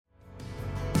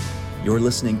You're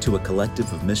listening to a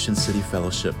collective of Mission City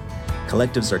Fellowship.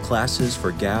 Collectives are classes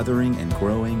for gathering and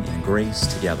growing in grace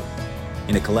together.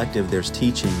 In a collective, there's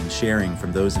teaching and sharing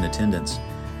from those in attendance,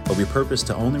 but we purpose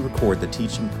to only record the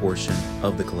teaching portion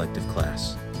of the collective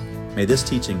class. May this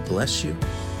teaching bless you.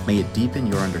 May it deepen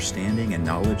your understanding and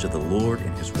knowledge of the Lord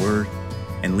and His Word,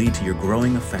 and lead to your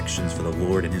growing affections for the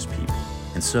Lord and His people,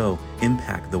 and so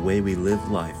impact the way we live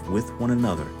life with one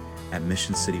another at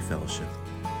Mission City Fellowship.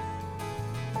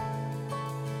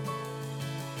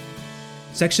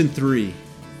 Section 3,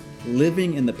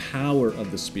 living in the power of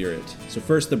the Spirit. So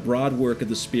first, the broad work of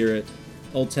the Spirit,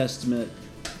 Old Testament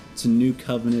to New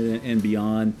Covenant and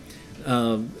beyond.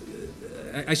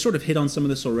 I sort of hit on some of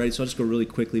this already, so I'll just go really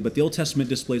quickly. But the Old Testament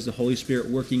displays the Holy Spirit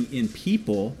working in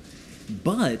people,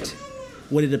 but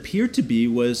what it appeared to be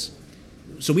was,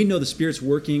 so we know the Spirit's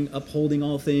working, upholding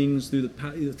all things through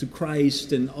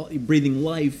Christ and breathing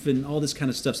life and all this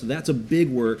kind of stuff. So that's a big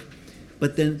work.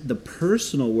 But then the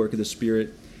personal work of the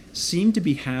Spirit seemed to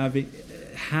be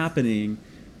happening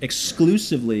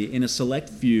exclusively in a select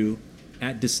few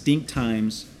at distinct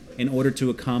times in order to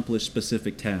accomplish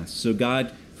specific tasks. So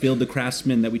God filled the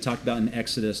craftsmen that we talked about in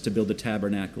Exodus to build the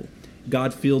tabernacle.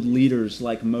 God filled leaders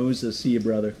like Moses. See you,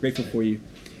 brother. Grateful for you.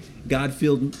 God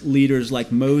filled leaders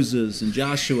like Moses and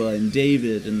Joshua and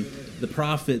David and the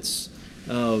prophets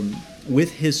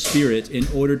with His Spirit in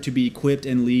order to be equipped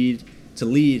and lead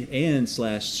and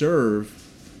serve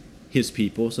His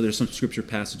people. So there's some scripture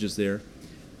passages there.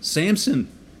 Samson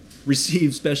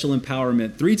received special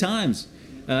empowerment 3 times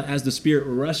as the Spirit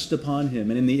rushed upon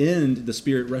him. And in the end, the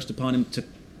Spirit rushed upon him to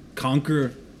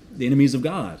conquer the enemies of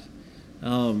God.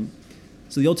 So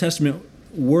the Old Testament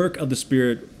work of the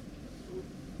Spirit,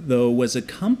 though, was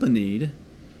accompanied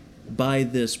by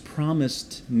this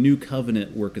promised new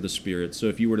covenant work of the Spirit. So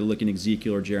if you were to look in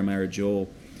Ezekiel or Jeremiah or Joel,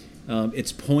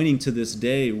 it's pointing to this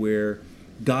day where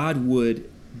God would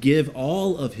give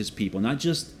all of His people, not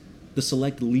just the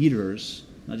select leaders,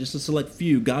 not just a select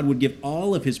few. God would give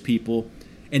all of His people,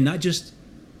 and not just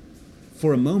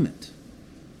for a moment.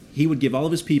 He would give all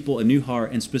of His people a new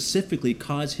heart and specifically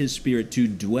cause His Spirit to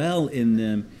dwell in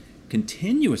them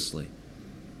continuously.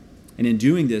 And in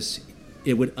doing this,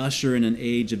 it would usher in an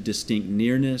age of distinct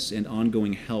nearness and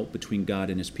ongoing help between God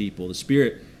and His people. The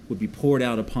Spirit would be poured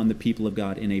out upon the people of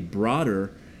God in a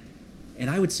broader, and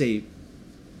I would say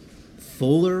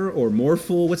fuller or more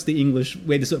full. What's the English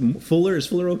way to say fuller? Is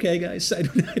fuller okay, guys? I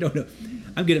don't know.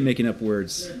 I'm good at making up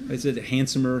words. I said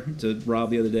handsomer to Rob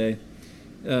the other day.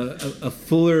 A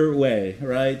fuller way,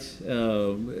 right?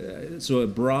 So a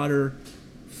broader,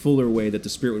 fuller way that the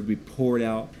Spirit would be poured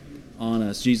out on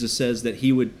us. Jesus says that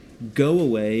He would go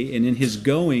away, and in His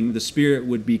going, the Spirit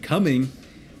would be coming,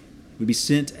 would be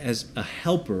sent as a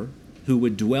helper who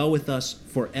would dwell with us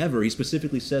forever. He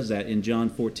specifically says that in John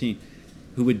 14,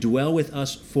 who would dwell with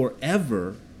us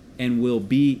forever and will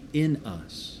be in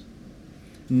us.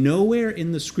 Nowhere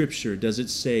in the Scripture does it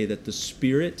say that the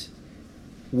Spirit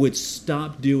would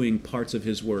stop doing parts of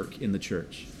His work in the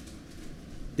church.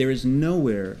 There is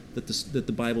nowhere that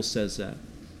the Bible says that.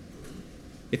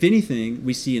 If anything,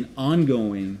 we see an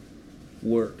ongoing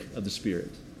work of the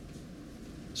Spirit.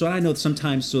 So I know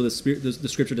sometimes the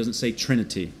Scripture doesn't say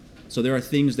Trinity. So there are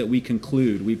things that we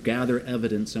conclude. We gather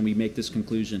evidence and we make this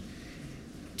conclusion.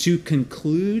 To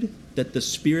conclude that the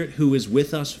Spirit who is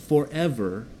with us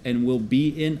forever and will be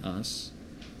in us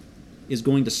is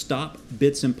going to stop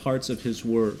bits and parts of His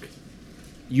work,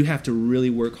 you have to really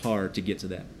work hard to get to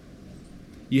that.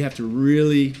 You have to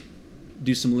really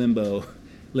do some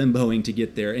limboing to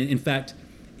get there. And in fact,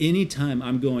 anytime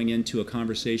I'm going into a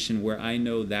conversation where I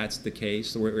know that's the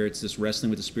case, where it's this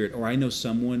wrestling with the Spirit, or I know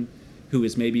someone who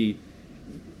is maybe,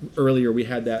 earlier we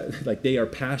had that, like they are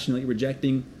passionately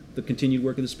rejecting the continued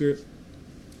work of the Spirit,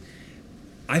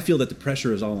 I feel that the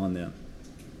pressure is all on them.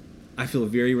 I feel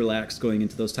very relaxed going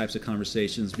into those types of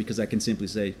conversations because I can simply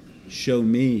say, show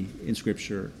me in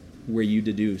Scripture where you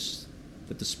deduce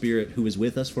that the Spirit who is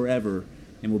with us forever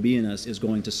and will be in us is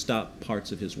going to stop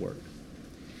parts of His work.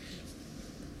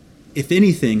 If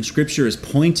anything, Scripture is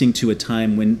pointing to a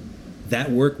time when that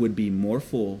work would be more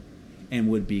full and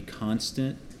would be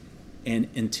constant and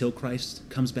until Christ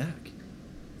comes back.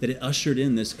 That it ushered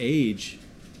in this age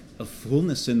of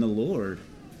fullness in the Lord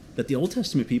that the Old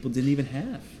Testament people didn't even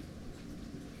have.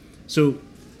 So,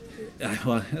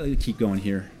 I'll keep going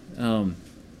here.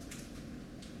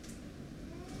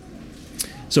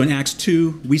 So in Acts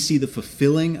 2, we see the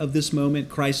fulfilling of this moment.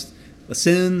 Christ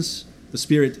ascends, the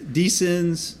Spirit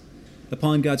descends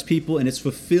upon God's people, and it's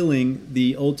fulfilling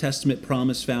the Old Testament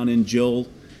promise found in Joel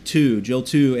 2,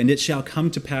 and it shall come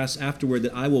to pass afterward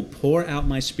that I will pour out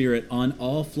my Spirit on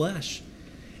all flesh,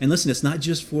 And listen, it's not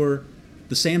just for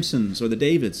the Samsons or the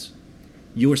Davids.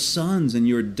 Your sons and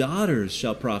your daughters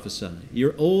shall prophesy.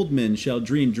 Your old men shall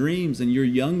dream dreams, and your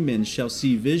young men shall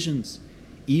see visions.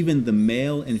 Even the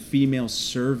male and female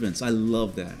servants. I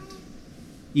love that.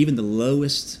 Even the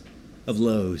lowest of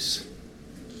lows.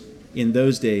 In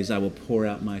those days I will pour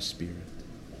out my Spirit.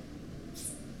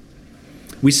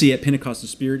 We see at Pentecost the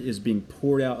Spirit is being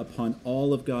poured out upon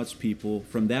all of God's people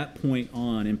from that point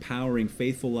on, empowering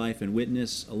faithful life and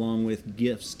witness along with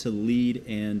gifts to lead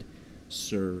and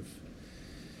serve.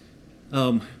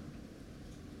 I'm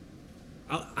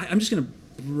just going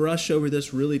to brush over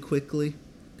this really quickly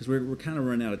because we're kind of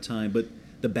running out of time, but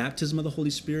the baptism of the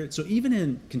Holy Spirit. So even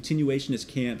in continuationist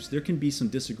camps, there can be some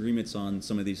disagreements on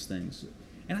some of these things.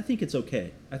 And I think it's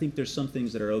okay. I think there's some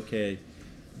things that are okay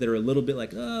that are a little bit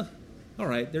like, all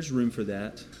right, there's room for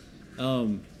that.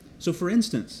 So for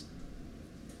instance,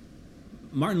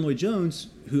 Martin Lloyd-Jones,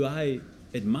 who I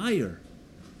admire,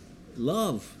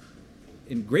 love,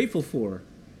 and grateful for,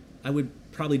 I would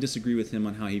probably disagree with him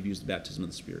on how he views the baptism of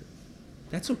the Spirit.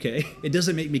 That's okay. It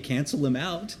doesn't make me cancel him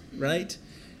out, right?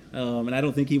 And I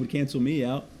don't think he would cancel me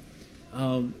out.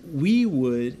 We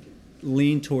would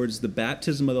lean towards the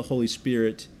baptism of the Holy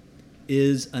Spirit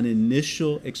is an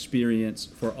initial experience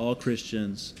for all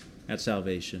Christians at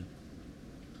salvation,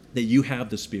 that you have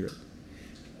the Spirit.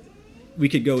 We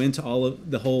could go into all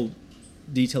of the whole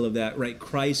detail of that, right?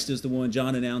 Christ is the one.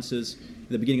 John announces at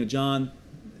the beginning of John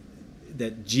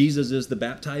that Jesus is the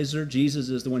baptizer. Jesus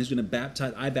is the one who's going to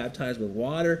baptize. I baptize with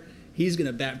water. He's going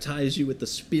to baptize you with the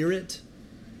Spirit.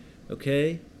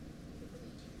 Okay?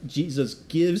 Jesus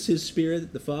gives his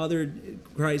Spirit. The Father,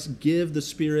 Christ, give the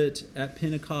Spirit at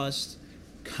Pentecost,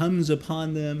 comes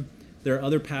upon them. There are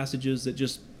other passages that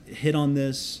just hit on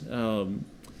this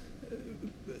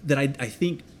that I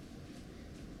think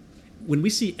when we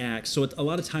see Acts, so a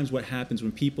lot of times what happens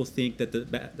when people think that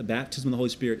the baptism of the Holy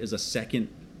Spirit is a second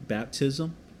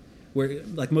baptism, where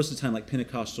like most of the time, like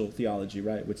Pentecostal theology,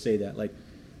 right, would say that, like,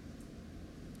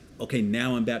 okay,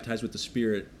 now I'm baptized with the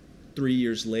Spirit 3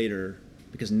 years later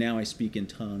because now I speak in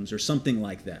tongues or something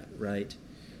like that, right?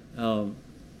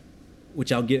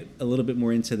 Which I'll get a little bit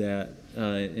more into that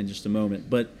in just a moment.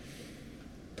 But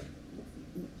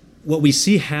what we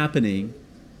see happening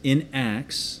in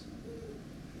Acts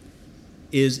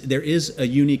is there is a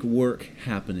unique work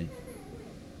happening,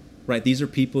 right? These are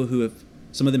people who have,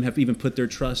 some of them have even put their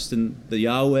trust in the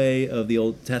Yahweh of the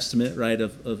Old Testament, right,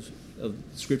 of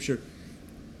Scripture.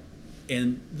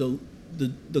 And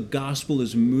the gospel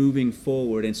is moving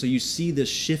forward. And so you see this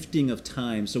shifting of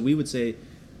time. So we would say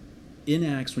in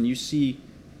Acts, when you see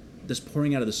this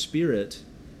pouring out of the Spirit,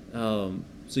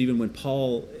 so even when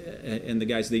Paul and the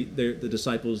guys, the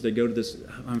disciples, they go to this,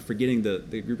 I'm forgetting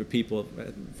the group of people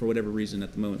for whatever reason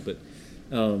at the moment, but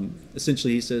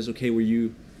essentially he says, okay,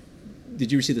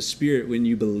 did you receive the Spirit when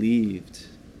you believed,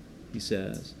 he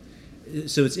says.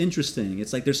 So it's interesting.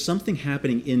 It's like there's something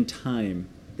happening in time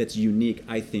that's unique,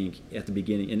 I think, at the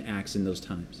beginning in Acts in those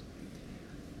times.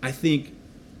 I think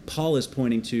Paul is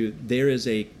pointing to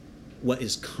what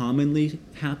is commonly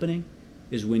happening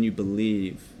is when you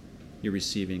believe you're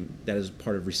receiving, that is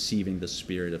part of receiving the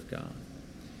Spirit of God.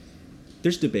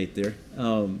 There's debate there.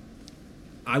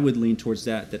 I would lean towards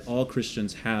that all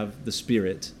Christians have the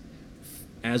Spirit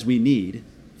as we need,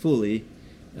 fully,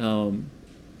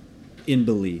 in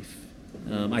belief.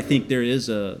 I think there is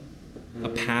a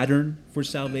pattern for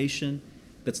salvation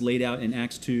that's laid out in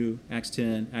Acts 2, Acts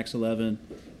 10, Acts 11,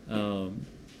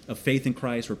 of faith in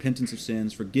Christ, repentance of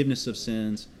sins, forgiveness of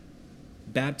sins,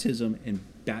 baptism, and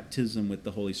baptism with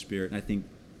the Holy Spirit. And I think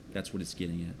that's what it's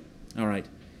getting at. All right.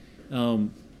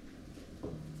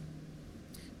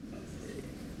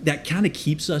 That kind of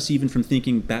keeps us even from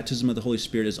thinking baptism of the Holy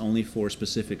Spirit is only for a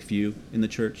specific few in the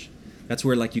church. That's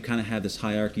where, like, you kind of have this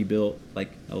hierarchy built, like,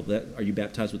 are you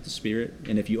baptized with the Spirit?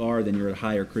 And if you are, then you're a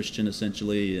higher Christian,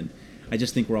 essentially. And I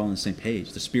just think we're all on the same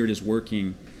page. The Spirit is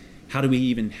working. How do we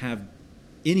even have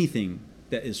anything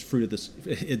that is fruit of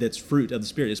that's fruit of the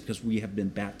Spirit? Is because we have been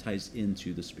baptized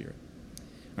into the Spirit.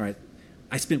 All right.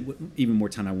 I spent even more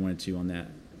time I wanted to on that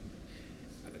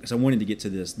because I wanted to get to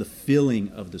this, the filling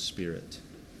of the Spirit.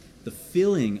 The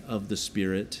filling of the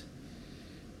Spirit.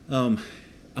 I'm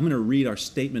going to read our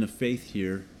statement of faith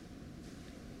here.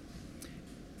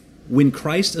 When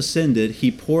Christ ascended,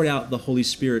 he poured out the Holy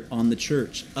Spirit on the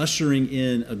church, ushering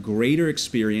in a greater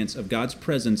experience of God's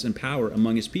presence and power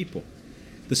among his people.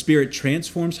 The Spirit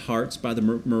transforms hearts by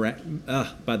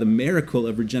the miracle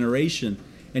of regeneration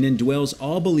and indwells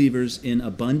all believers in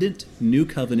abundant new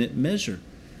covenant measure.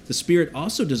 The Spirit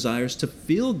also desires to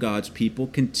fill God's people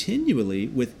continually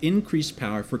with increased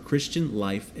power for Christian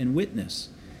life and witness.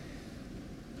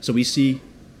 So we see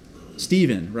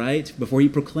Stephen, right? Before he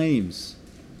proclaims,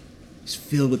 he's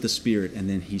filled with the Spirit, and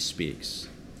then he speaks,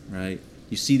 right?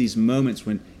 You see these moments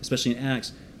when, especially in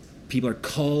Acts, people are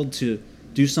called to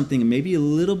do something maybe a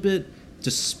little bit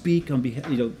to speak on behalf,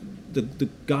 the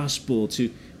gospel, to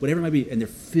whatever it might be, and they're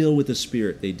filled with the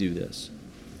Spirit. They do this.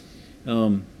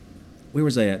 Where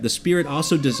was I at? The Spirit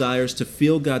also desires to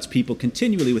fill God's people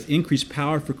continually with increased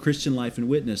power for Christian life and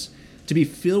witness. To be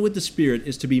filled with the Spirit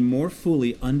is to be more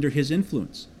fully under His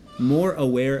influence, more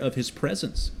aware of His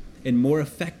presence, and more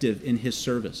effective in His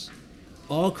service.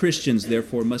 All Christians,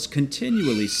 therefore, must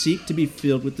continually seek to be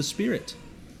filled with the Spirit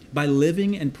by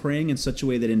living and praying in such a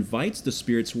way that invites the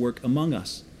Spirit's work among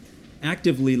us,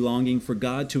 actively longing for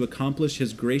God to accomplish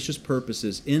His gracious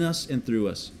purposes in us and through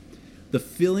us. The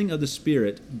filling of the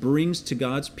Spirit brings to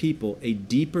God's people a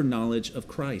deeper knowledge of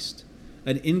Christ,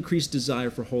 an increased desire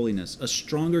for holiness, a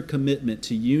stronger commitment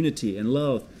to unity and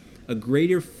love, a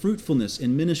greater fruitfulness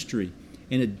in ministry,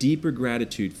 and a deeper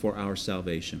gratitude for our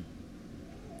salvation.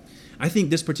 I think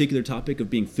this particular topic of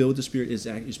being filled with the Spirit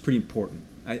is pretty important.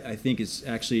 I think it's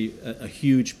actually a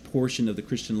huge portion of the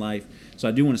Christian life, so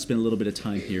I do want to spend a little bit of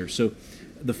time here. So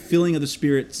the filling of the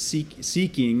Spirit,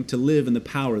 seeking to live in the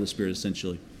power of the Spirit,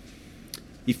 essentially.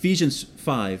 Ephesians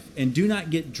 5, and do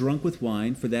not get drunk with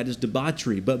wine, for that is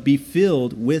debauchery, but be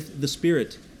filled with the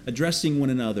Spirit, addressing one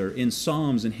another in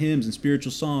psalms and hymns and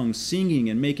spiritual songs, singing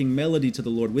and making melody to the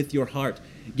Lord with your heart,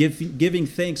 giving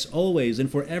thanks always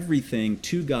and for everything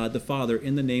to God the Father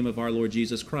in the name of our Lord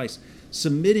Jesus Christ,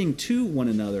 submitting to one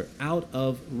another out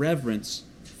of reverence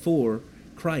for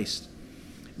Christ.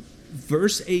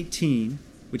 Verse 18,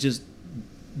 which is,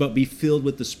 but be filled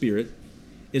with the Spirit,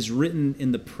 is written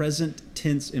in the present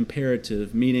tense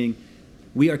imperative, meaning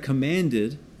we are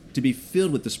commanded to be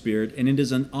filled with the Spirit, and it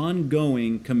is an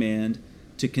ongoing command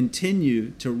to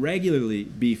continue to regularly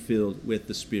be filled with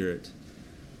the Spirit.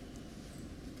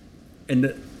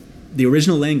 And the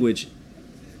original language,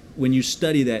 when you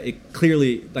study that, it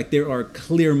clearly, like there are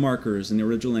clear markers in the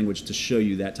original language to show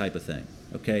you that type of thing.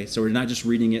 Okay, so we're not just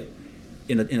reading it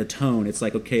in a tone. It's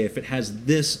like, okay, if it has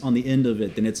this on the end of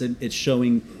it, then it's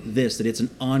showing this, that it's an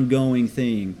ongoing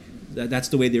thing. That's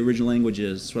the way the original language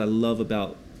is. That's what I love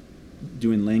about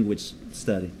doing language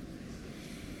study.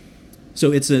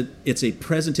 So it's a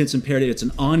present tense imperative. It's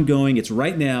an ongoing, it's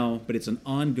right now, but it's an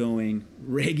ongoing,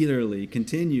 regularly,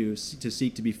 continues to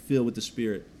seek to be filled with the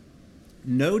Spirit.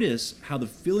 Notice how the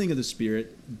filling of the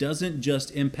Spirit doesn't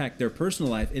just impact their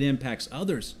personal life, it impacts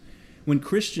others. When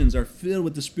Christians are filled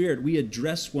with the Spirit, we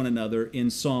address one another in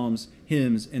psalms,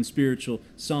 hymns, and spiritual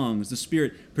songs. The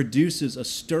Spirit produces a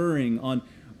stirring on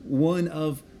one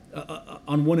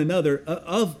another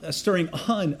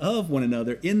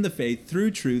in the faith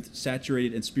through truth,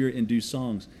 saturated in Spirit-induced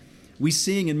songs. We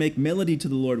sing and make melody to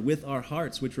the Lord with our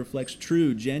hearts, which reflects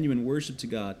true, genuine worship to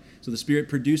God. So the Spirit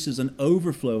produces an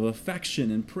overflow of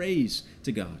affection and praise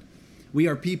to God. We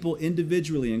are people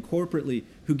individually and corporately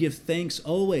who give thanks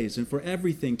always and for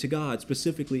everything to God,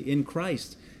 specifically in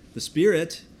Christ. The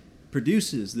Spirit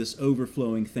produces this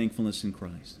overflowing thankfulness in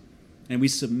Christ. And we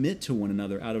submit to one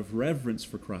another out of reverence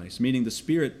for Christ, meaning the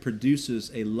Spirit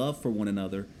produces a love for one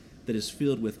another that is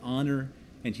filled with honor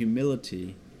and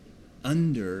humility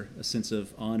under a sense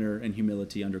of honor and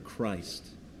humility under Christ.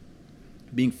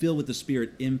 Being filled with the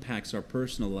Spirit impacts our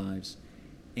personal lives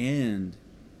and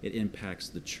it impacts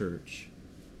the church.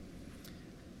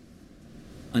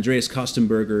 Andreas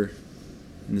Kostenberger,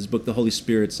 in his book, The Holy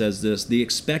Spirit, says this: the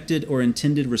expected or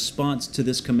intended response to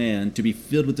this command to be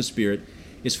filled with the Spirit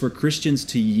is for Christians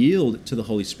to yield to the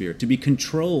Holy Spirit, to be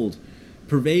controlled,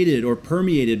 pervaded, or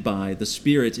permeated by the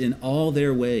Spirit in all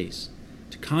their ways,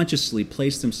 to consciously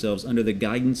place themselves under the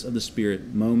guidance of the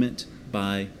Spirit moment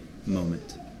by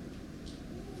moment.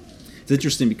 It's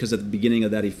interesting because at the beginning of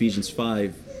that Ephesians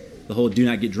 5, the whole do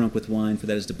not get drunk with wine, for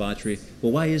that is debauchery.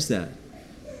 Well, why is that?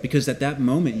 Because at that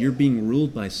moment, you're being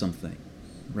ruled by something,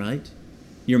 right?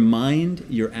 Your mind,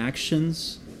 your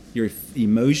actions, your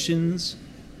emotions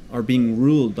are being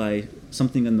ruled by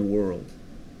something in the world.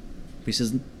 But he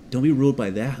says, don't be ruled by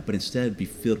that, but instead be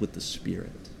filled with the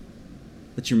Spirit.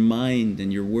 Let your mind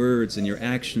and your words and your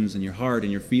actions and your heart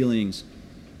and your feelings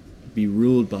be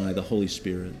ruled by the Holy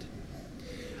Spirit.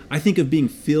 I think of being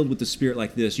filled with the Spirit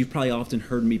like this. You've probably often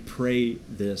heard me pray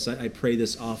this. I pray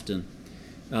this often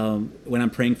when I'm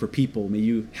praying for people. May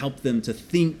you help them to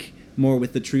think more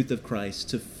with the truth of Christ,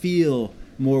 to feel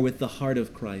more with the heart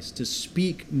of Christ, to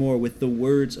speak more with the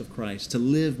words of Christ, to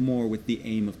live more with the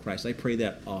aim of Christ. I pray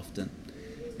that often.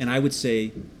 And I would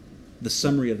say the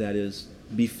summary of that is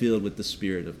be filled with the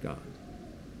Spirit of God.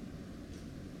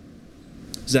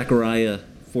 Zechariah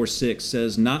 4:6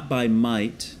 says, "Not by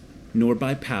might nor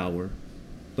by power,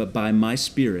 but by my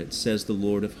Spirit, says the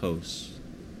Lord of hosts."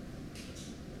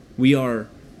 We are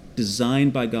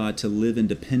designed by God to live in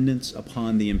dependence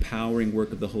upon the empowering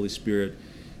work of the Holy Spirit,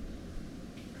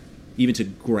 even to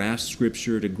grasp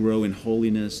Scripture, to grow in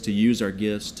holiness, to use our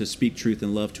gifts, to speak truth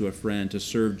and love to a friend, to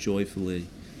serve joyfully.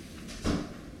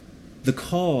 The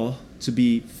call to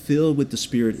be filled with the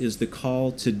Spirit is the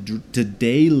call to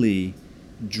daily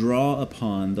draw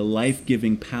upon the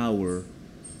life-giving power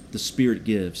the Spirit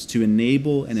gives to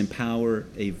enable and empower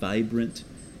a vibrant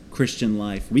Christian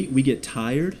life. We get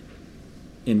tired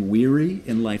and weary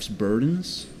in life's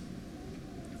burdens.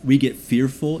 We get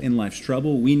fearful in life's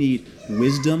trouble. We need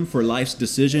wisdom for life's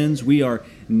decisions. We are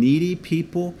needy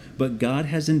people, but God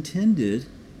has intended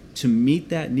to meet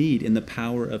that need in the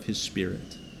power of His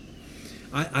Spirit.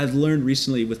 I've learned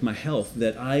recently with my health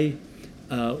that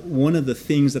one of the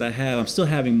things that I have, I'm still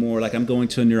having more, like I'm going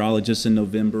to a neurologist in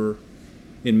November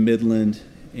in Midland,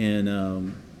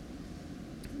 and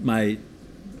my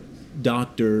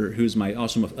doctor, who's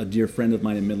also a dear friend of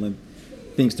mine in Midland,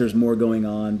 thinks there's more going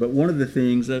on. But one of the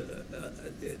things that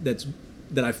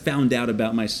I found out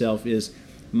about myself is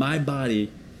my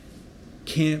body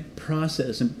can't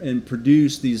process and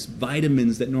produce these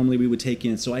vitamins that normally we would take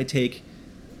in. So I take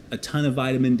a ton of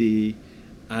vitamin D.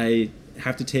 I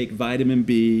have to take vitamin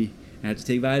B. I have to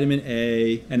take vitamin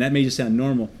A. And that may just sound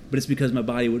normal, but it's because my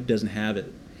body doesn't have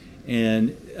it.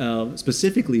 And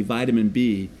specifically vitamin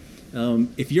B.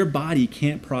 If your body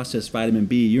can't process vitamin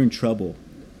B, you're in trouble.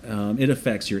 It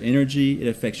affects your energy, it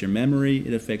affects your memory,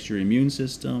 it affects your immune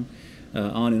system,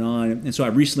 on and on. And so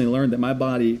I've recently learned that my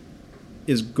body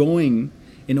is going,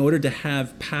 in order to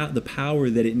have the power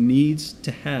that it needs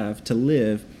to have to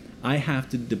live, I have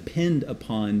to depend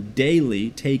upon daily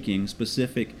taking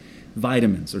specific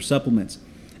vitamins or supplements.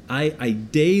 I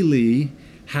daily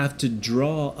have to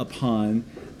draw upon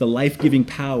the life-giving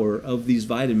power of these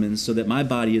vitamins so that my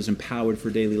body is empowered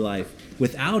for daily life.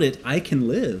 Without it, I can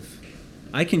live.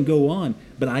 I can go on,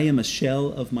 but I am a shell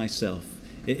of myself.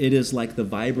 It is like the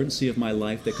vibrancy of my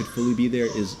life that could fully be there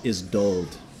is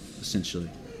dulled, essentially.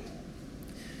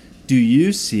 Do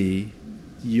you see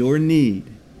your need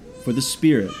for the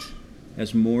Spirit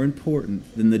as more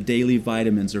important than the daily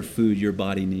vitamins or food your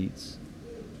body needs?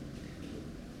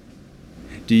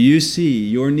 Do you see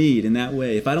your need in that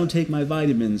way? If I don't take my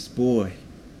vitamins, boy,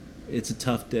 it's a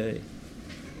tough day.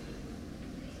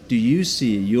 Do you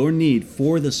see your need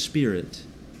for the Spirit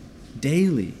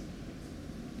daily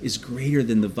is greater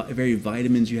than the very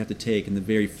vitamins you have to take and the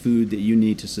very food that you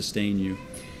need to sustain you?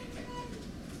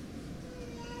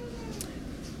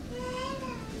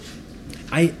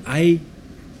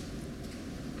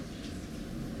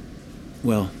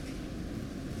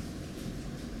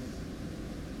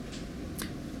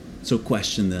 So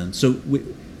question then. So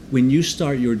when you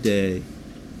start your day,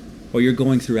 or you're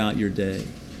going throughout your day,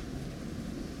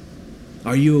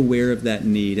 are you aware of that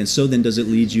need? And so then does it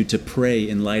lead you to pray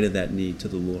in light of that need to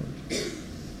the Lord?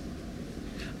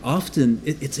 Often,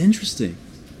 it's interesting.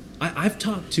 I've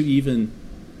talked to even,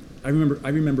 I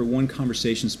remember one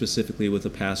conversation specifically with a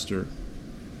pastor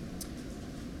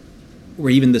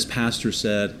where even this pastor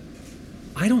said,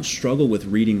 I don't struggle with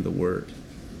reading the Word.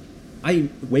 I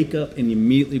wake up and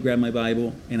immediately grab my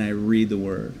Bible and I read the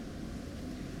Word.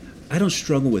 I don't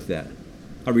struggle with that.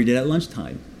 I read it at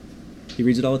lunchtime. He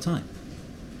reads it all the time.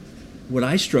 What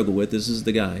I struggle with, this is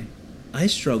the guy, I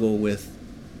struggle with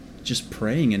just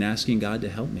praying and asking God to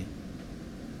help me.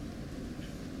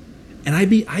 And I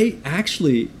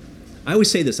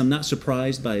always say this, I'm not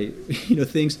surprised by,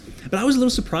 things, but I was a little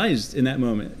surprised in that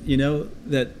moment,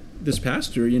 that this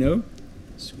pastor,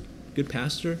 good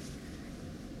pastor,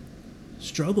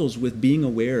 struggles with being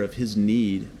aware of his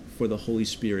need for the Holy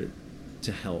Spirit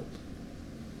to help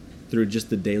through just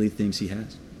the daily things he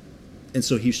has. And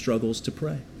so he struggles to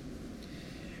pray.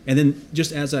 And then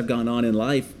just as I've gone on in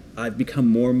life, I've become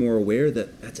more and more aware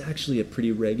that that's actually a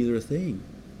pretty regular thing.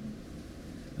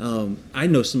 I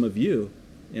know some of you,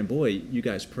 and boy, you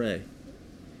guys pray.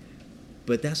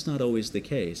 But that's not always the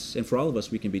case. And for all of us,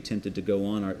 we can be tempted to go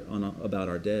on about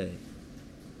our day.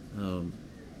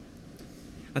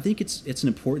 I think it's an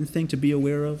important thing to be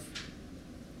aware of.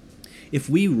 If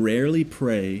we rarely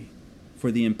pray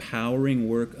for the empowering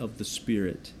work of the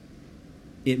Spirit,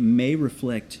 it may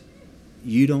reflect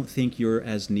you don't think you're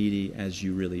as needy as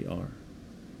you really are,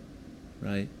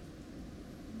 right?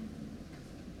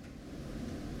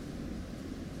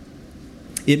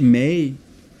 It may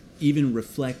even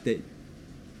reflect that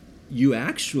you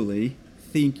actually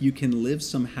think you can live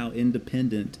somehow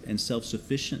independent and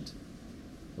self-sufficient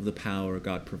of the power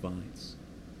God provides.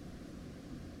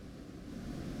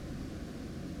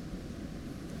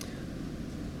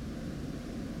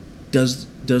 Does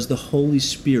the Holy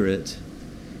Spirit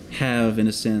have, in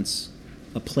a sense,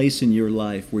 a place in your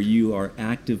life where you are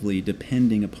actively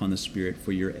depending upon the Spirit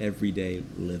for your everyday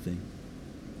living?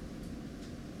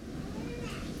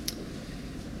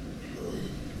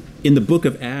 In the book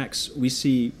of Acts, we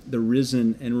see the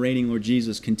risen and reigning Lord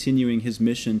Jesus continuing his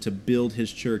mission to build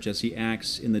his church as he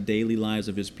acts in the daily lives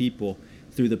of his people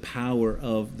through the power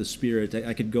of the Spirit.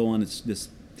 I could go on this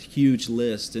huge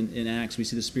list. In Acts, we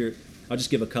see the Spirit. I'll just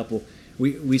give a couple.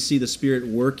 We see the Spirit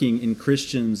working in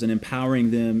Christians and empowering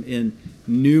them in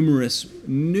numerous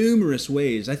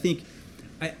ways. I think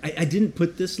I didn't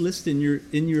put this list in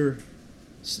your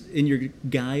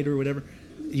guide or whatever.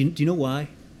 Do you know why?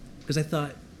 Because I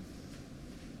thought,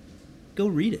 go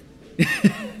read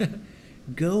it.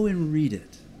 Go and read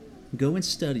it. Go and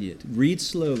study it. Read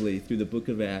slowly through the book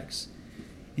of Acts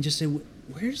and just say,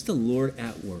 where's the Lord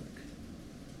at work?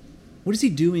 What is he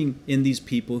doing in these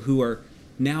people who are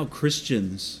now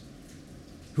Christians,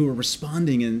 who are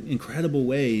responding in incredible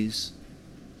ways?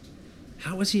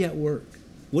 How is he at work?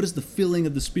 What is the filling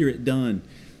of the Spirit done?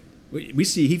 We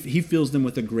see he fills them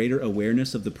with a greater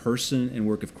awareness of the person and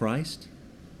work of Christ,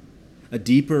 a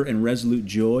deeper and resolute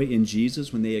joy in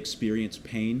Jesus when they experience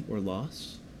pain or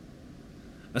loss,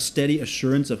 a steady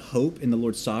assurance of hope in the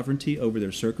Lord's sovereignty over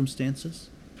their circumstances,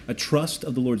 a trust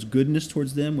of the Lord's goodness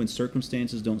towards them when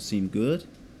circumstances don't seem good,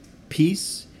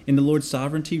 peace in the Lord's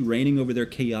sovereignty reigning over their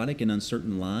chaotic and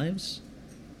uncertain lives.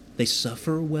 They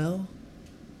suffer well,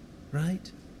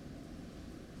 right?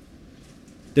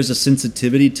 There's a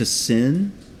sensitivity to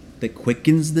sin that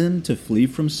quickens them to flee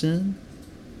from sin.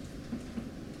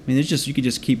 I mean, you could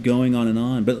just keep going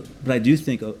on, but I do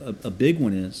think a big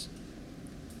one is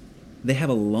they have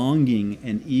a longing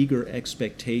and eager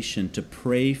expectation to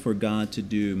pray for God to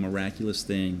do miraculous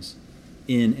things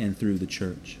in and through the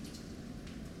church.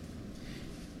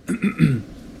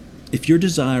 If you're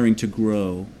desiring to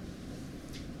grow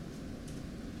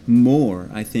more,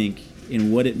 I think,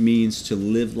 in what it means to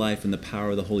live life in the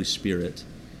power of the Holy Spirit,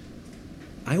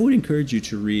 I would encourage you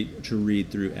to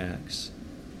read through Acts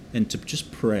and to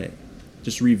just pray.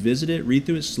 Just revisit it, read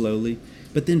through it slowly,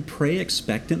 but then pray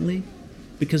expectantly,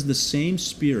 because the same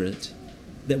Spirit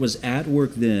that was at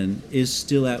work then is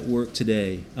still at work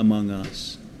today among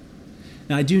us.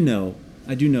 Now, I do know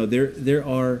there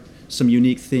are some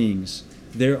unique things.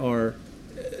 There's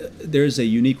a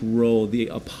unique role the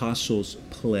apostles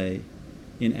play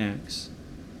in Acts.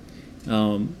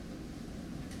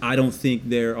 I don't think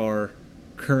there are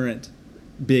current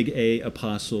big A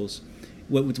apostles.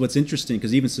 What's interesting,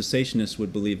 because even cessationists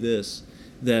would believe this,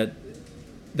 that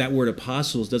word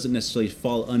apostles doesn't necessarily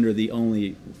fall under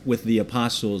with the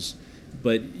apostles,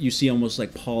 but you see almost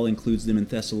like Paul includes them in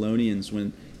Thessalonians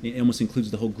when it almost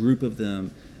includes the whole group of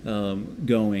them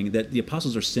going, that the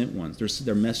apostles are sent ones.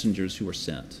 They're messengers who are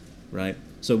sent, right?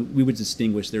 So we would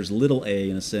distinguish there's little a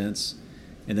in a sense,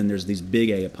 and then there's these big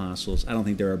A apostles. I don't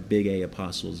think there are big A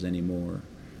apostles anymore.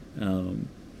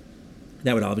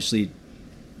 That would obviously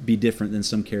be different than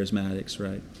some charismatics,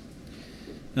 right?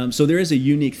 So there is a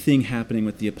unique thing happening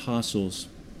with the apostles,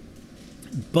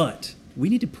 but we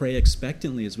need to pray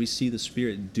expectantly as we see the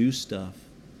Spirit do stuff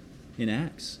in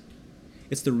Acts.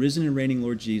 It's the risen and reigning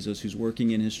Lord Jesus who's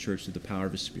working in his church through the power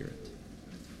of his Spirit.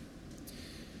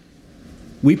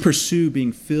 We pursue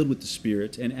being filled with the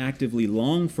Spirit and actively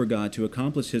long for God to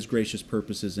accomplish his gracious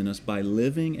purposes in us by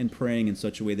living and praying in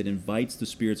such a way that invites the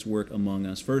Spirit's work among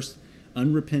us. First,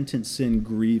 unrepentant sin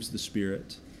grieves the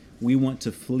Spirit. We want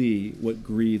to flee what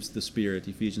grieves the Spirit,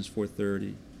 Ephesians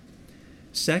 4:30.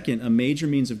 Second, a major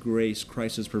means of grace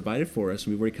Christ has provided for us,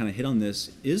 and we've already kind of hit on this,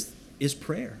 is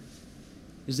prayer.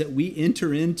 Is that we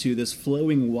enter into this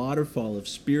flowing waterfall of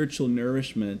spiritual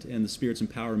nourishment and the Spirit's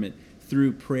empowerment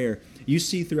through prayer. You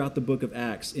see throughout the book of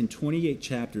Acts, in 28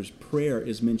 chapters, prayer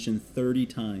is mentioned 30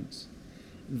 times.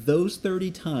 Those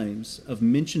 30 times of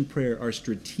mentioned prayer are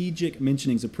strategic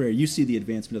mentionings of prayer. You see the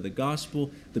advancement of the gospel,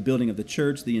 the building of the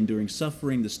church, the enduring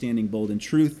suffering, the standing bold in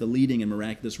truth, the leading and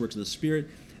miraculous works of the Spirit,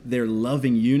 their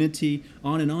loving unity,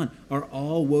 on, are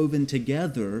all woven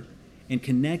together and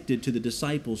connected to the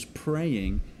disciples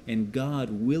praying and God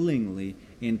willingly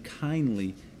and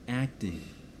kindly acting.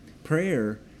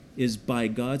 Prayer is by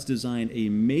God's design a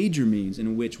major means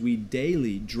in which we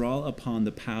daily draw upon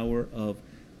the power of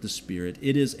the Spirit.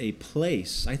 It is a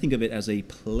place, I think of it as a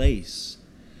place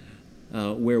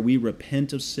where we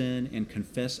repent of sin and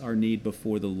confess our need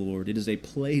before the Lord. It is a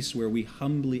place where we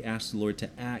humbly ask the Lord to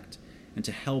act and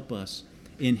to help us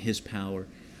in his power.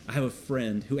 I have a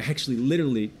friend who actually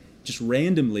literally, just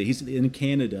randomly, he's in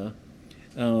Canada.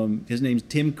 His name's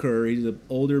Tim Kerr. He's an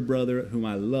older brother whom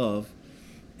I love.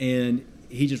 And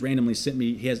he just randomly sent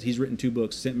me. He's written 2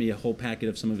 books. Sent me a whole packet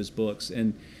of some of his books,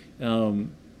 and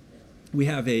we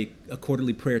have a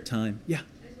quarterly prayer time. Yeah.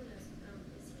 I just want to ask,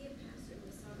 is he a pastor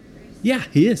with Sovereign Grace? Yeah,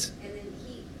 he is. And then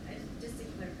just to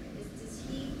clarify, does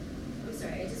he? I'm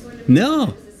sorry, I just wanted to No.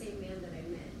 make sure it was the same man that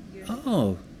I met.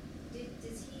 Oh.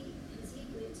 Has he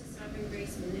went to Sovereign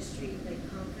Grace Ministry like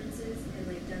conferences and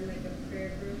like done like a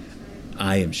prayer group type?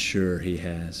 I am sure he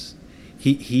has.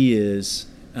 He is.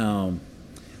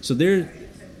 So there.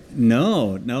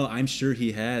 No, I'm sure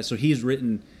he has. So he's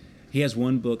written. He has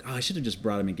one book. Oh, I should have just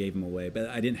brought him and gave him away, but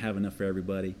I didn't have enough for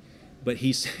everybody. But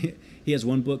he has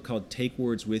one book called "Take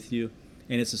Words with You,"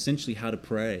 and it's essentially how to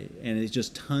pray. And it's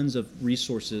just tons of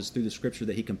resources through the Scripture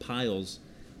that he compiles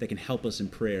that can help us in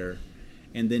prayer.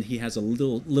 And then he has a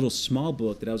little small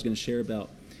book that I was going to share about,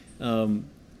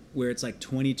 where it's like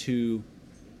 22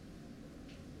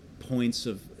 points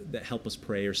that help us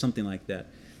pray or something like that.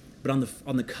 But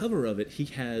on the cover of it, he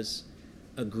has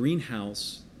a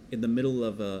greenhouse in the middle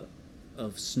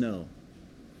of snow.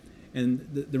 And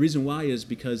the reason why is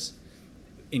because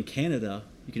in Canada,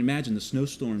 you can imagine the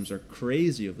snowstorms are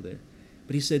crazy over there.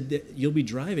 But he said that you'll be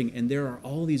driving and there are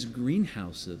all these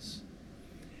greenhouses.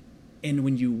 And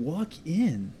when you walk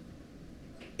in,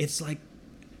 it's like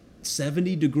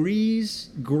 70 degrees,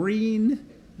 green.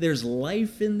 There's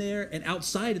life in there. And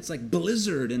outside, it's like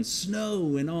blizzard and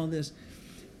snow and all this.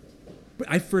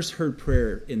 But I first heard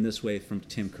prayer in this way from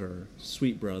Tim Kerr,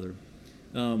 sweet brother.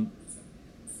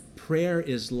 Prayer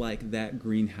is like that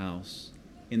greenhouse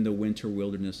in the winter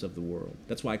wilderness of the world.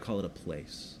 That's why I call it a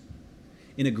place.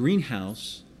 In a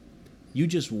greenhouse, you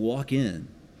just walk in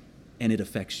and it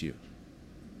affects you.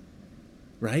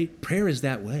 Right? Prayer is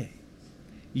that way.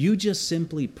 You just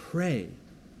simply pray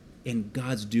and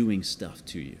God's doing stuff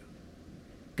to you.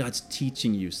 God's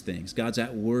teaching you things. God's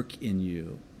at work in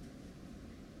you.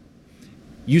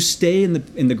 You stay in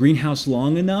the greenhouse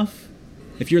long enough,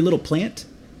 if you're a little plant,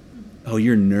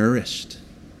 you're nourished.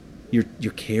 You're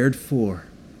cared for.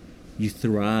 You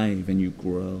thrive and you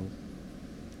grow.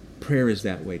 Prayer is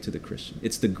that way to the Christian.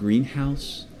 It's the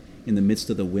greenhouse in the midst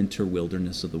of the winter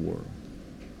wilderness of the world.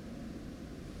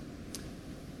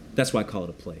 That's why I call it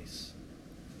a place.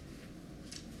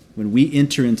 When we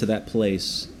enter into that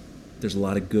place, there's a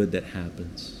lot of good that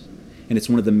happens. And it's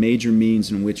one of the major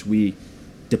means in which we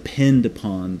depend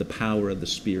upon the power of the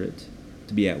Spirit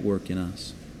to be at work in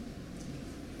us.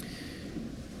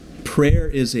 Prayer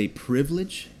is a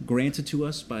privilege granted to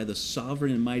us by the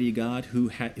sovereign and mighty God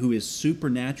who is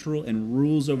supernatural and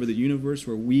rules over the universe,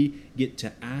 where we get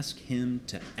to ask him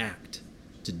to act,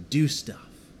 to do stuff.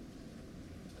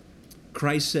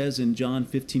 Christ says in John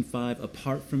 15:5,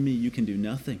 apart from me, you can do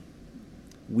nothing.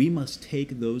 We must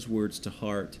take those words to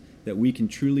heart, that we can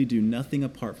truly do nothing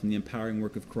apart from the empowering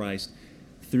work of Christ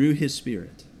through his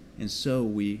Spirit. And so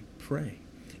we pray.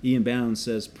 Ian Bounds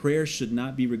says, prayer should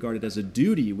not be regarded as a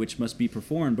duty which must be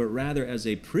performed, but rather as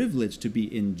a privilege to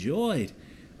be enjoyed,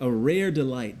 a rare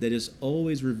delight that is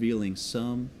always revealing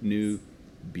some new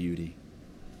beauty.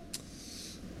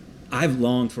 I've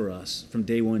longed for us from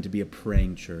day one to be a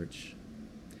praying church.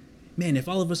 Man, if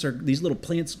all of us are these little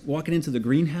plants walking into the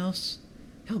greenhouse,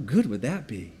 how good would that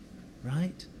be,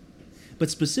 right? But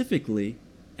specifically,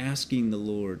 asking the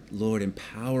Lord,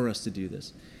 empower us to do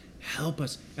this. Help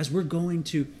us as we're going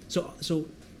to. So I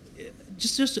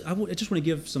just want to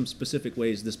give some specific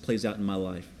ways this plays out in my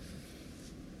life.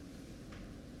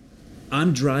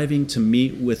 I'm driving to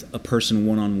meet with a person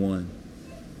one-on-one.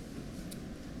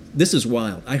 This is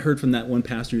wild. I heard from that one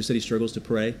pastor who said he struggles to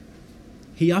pray.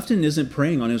 He often isn't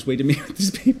praying on his way to meet with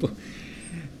these people.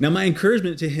 Now, my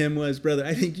encouragement to him was, brother,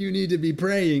 I think you need to be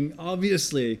praying,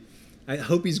 obviously. I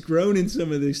hope he's grown in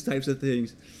some of these types of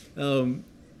things.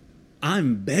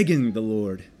 I'm begging the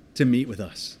Lord to meet with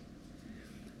us.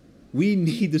 We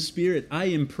need the Spirit. I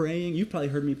am praying. You've probably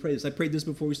heard me pray this. I prayed this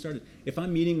before we started. If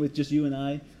I'm meeting with just you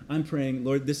and I'm praying,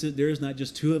 Lord, there is not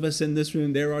just 2 of us in this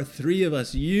room. There are 3 of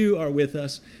us. You are with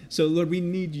us. So, Lord, we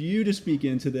need you to speak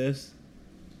into this.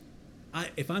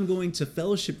 If I'm going to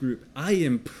fellowship group, I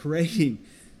am praying,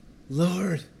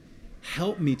 Lord,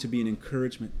 help me to be an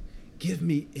encouragement. Give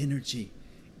me energy.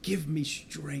 Give me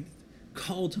strength.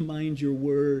 Call to mind your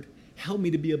word. Help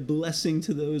me to be a blessing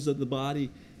to those of the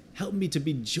body. Help me to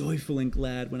be joyful and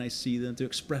glad when I see them, to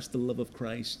express the love of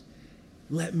Christ.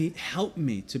 Help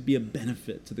me to be a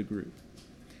benefit to the group.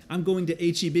 I'm going to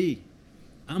HEB.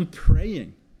 I'm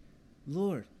praying,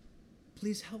 Lord,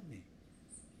 please help me.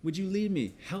 Would you lead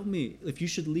me? Help me. If you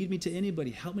should lead me to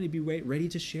anybody, help me to be ready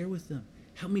to share with them.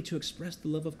 Help me to express the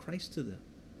love of Christ to them.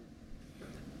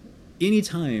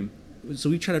 Anytime, so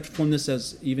we try to form this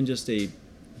as even just a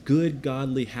good,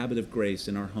 godly habit of grace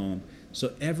in our home,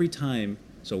 So every time,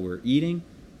 so we're eating,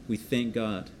 we thank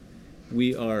God.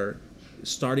 We are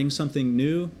starting something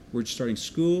new, we're starting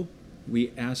school,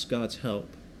 we ask God's help.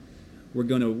 We're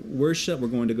going to worship, we're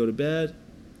going to go to bed,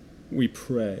 we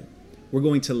pray. We're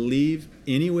going to leave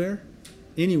anywhere,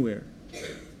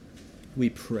 we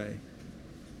pray.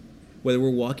 Whether we're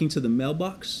walking to the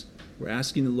mailbox, we're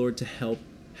asking the Lord to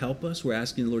help us, we're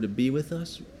asking the Lord to be with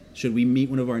us. Should we meet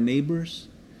one of our neighbors?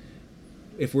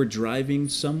 If we're driving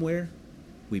somewhere,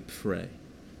 we pray.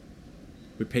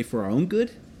 We pray for our own good,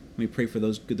 and we pray for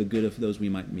the good of those we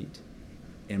might meet.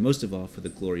 And most of all, for the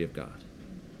glory of God.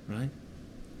 Right?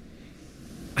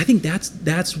 I think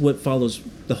that's what follows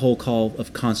the whole call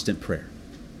of constant prayer.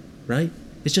 Right?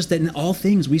 It's just that in all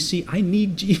things we see, I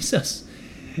need Jesus.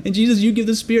 And Jesus, you give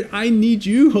the Spirit. I need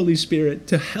you, Holy Spirit,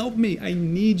 to help me. I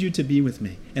need you to be with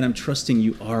me. And I'm trusting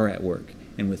you are at work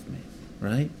and with me.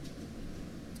 Right?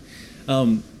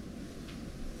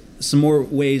 Some more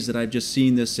ways that I've just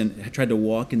seen this and tried to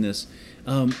walk in this.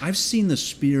 I've seen the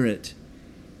Spirit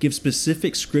give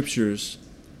specific scriptures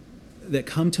that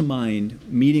come to mind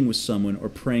meeting with someone or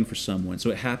praying for someone. So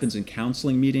it happens in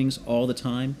counseling meetings all the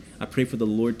time. I pray for the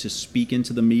Lord to speak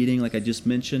into the meeting like I just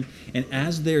mentioned. And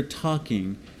as they're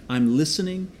talking, I'm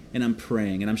listening and I'm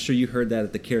praying. And I'm sure you heard that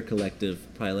at the Care Collective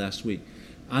probably last week.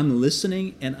 I'm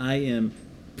listening and I am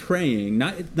praying,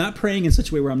 not praying in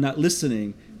such a way where I'm not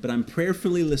listening, but I'm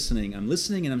prayerfully listening. I'm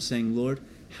listening and I'm saying, Lord,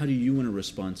 how do you want to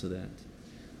respond to that?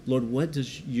 Lord, what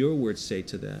does your word say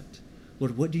to that?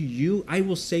 Lord, what do you, I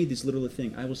will say this little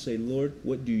thing. I will say, Lord,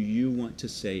 what do you want to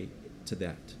say to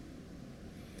that?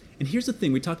 And here's the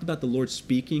thing. We talked about the Lord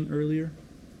speaking earlier.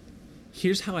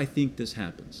 Here's how I think this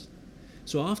happens.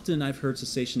 So often I've heard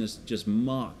cessationists just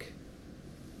mock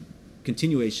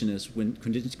continuationists when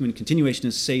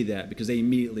continuationists say that because they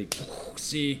immediately,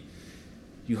 see,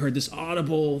 you heard this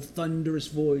audible, thunderous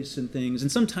voice and things.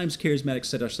 And sometimes charismatics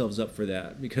set ourselves up for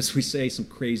that because we say some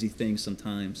crazy things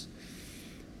sometimes.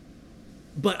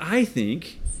 But I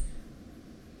think,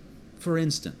 for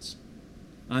instance,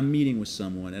 I'm meeting with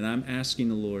someone and I'm asking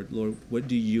the Lord, what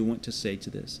do you want to say to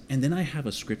this? And then I have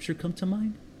a scripture come to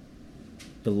mind.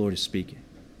 The Lord is speaking.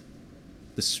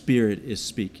 The Spirit is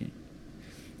speaking.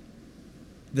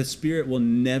 The Spirit will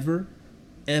never,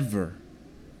 ever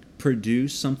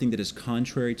produce something that is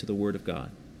contrary to the Word of God.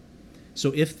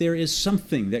 So if there is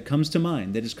something that comes to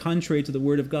mind that is contrary to the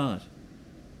Word of God,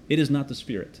 it is not the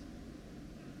Spirit.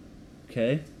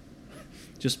 Okay?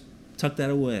 Just tuck that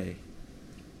away.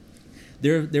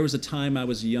 There was a time I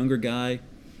was a younger guy.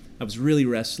 I was really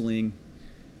wrestling.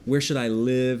 Where should I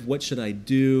live? What should I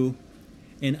do?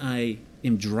 And I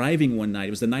am driving one night.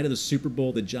 It was the night of the Super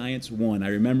Bowl. The Giants won. I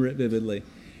remember it vividly.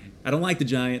 I don't like the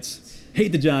Giants.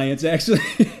 Hate the Giants, actually.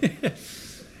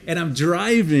 And I'm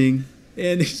driving,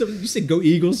 and you said go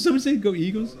Eagles. Someone said go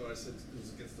Eagles. No, I said it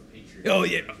was against the Patriots. Oh,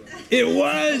 yeah. It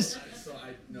was.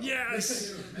 No.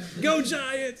 Yes. Go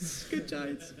Giants. Good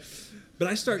Giants. But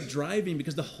I start driving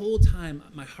because the whole time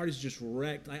my heart is just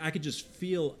wrecked. I could just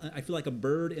feel, I feel like a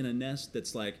bird in a nest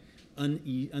that's like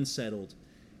unsettled.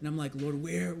 And I'm like, Lord,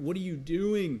 what are you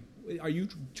doing? Are you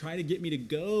trying to get me to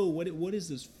go? What is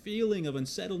this feeling of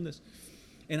unsettledness?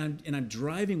 And I'm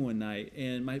driving one night,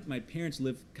 and my parents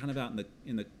live kind of out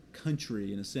in the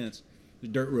country in a sense.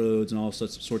 There's dirt roads and all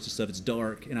sorts of stuff. It's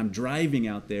dark, and I'm driving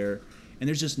out there, and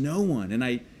there's just no one. And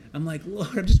I'm like,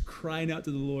 Lord, I'm just crying out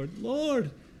to the Lord,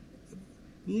 Lord,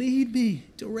 lead me,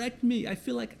 direct me. I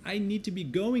feel like I need to be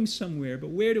going somewhere, but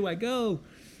where do I go?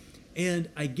 And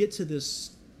I get to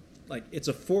this, like, it's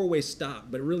a 4-way stop,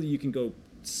 but really you can go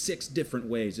 6 different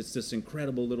ways. It's this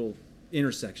incredible little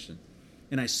intersection.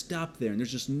 And I stop there, and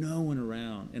there's just no one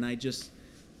around. And I just,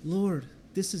 Lord,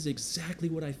 this is exactly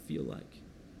what I feel like.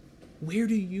 Where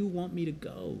do you want me to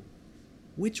go?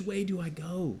 Which way do I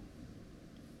go?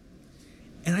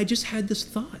 And I just had this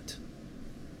thought.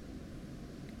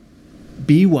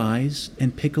 Be wise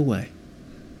and pick a way.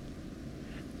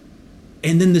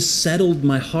 And then this settled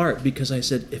my heart because I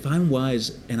said, if I'm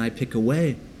wise and I pick a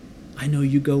way, I know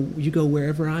you go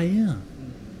wherever I am.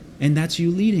 And that's you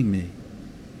leading me.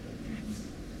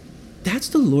 That's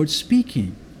the Lord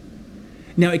speaking.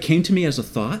 Now, it came to me as a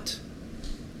thought.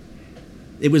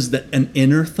 It was an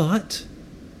inner thought.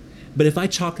 But if I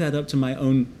chalk that up to my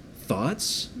own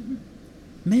thoughts,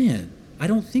 man, I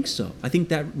don't think so. I think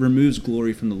that removes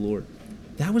glory from the Lord.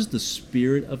 That was the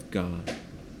Spirit of God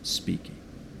speaking.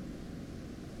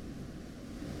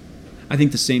 I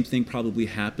think the same thing probably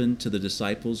happened to the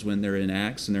disciples when they're in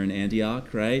Acts and they're in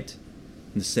Antioch, right?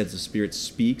 And it says the Spirit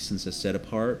speaks and says, set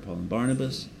apart, Paul and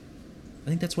Barnabas. I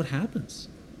think that's what happens.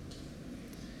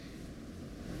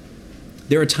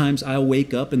 There are times I'll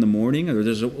wake up in the morning, or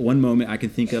there's one moment I can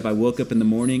think of, I woke up in the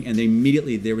morning and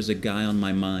immediately there was a guy on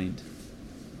my mind.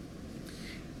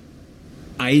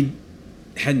 I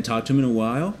hadn't talked to him in a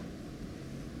while.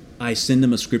 I send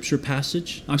him a scripture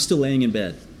passage. I'm still laying in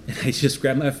bed. And I just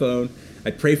grab my phone,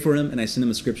 I pray for him, and I send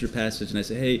him a scripture passage. And I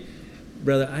say, hey,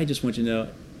 brother, I just want you to know,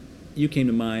 you came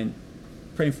to mind,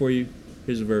 praying for you,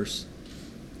 here's a verse.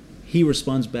 He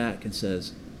responds back and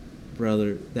says,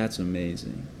 brother, that's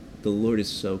amazing. The Lord is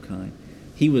so kind.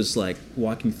 He was like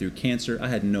walking through cancer. I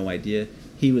had no idea.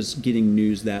 He was getting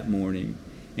news that morning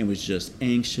and was just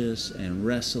anxious and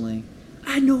wrestling.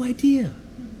 I had no idea.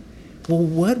 Well,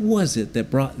 what was it that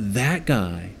brought that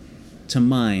guy to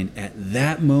mind at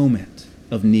that moment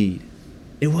of need?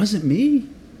 It wasn't me.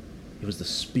 It was the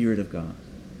Spirit of God.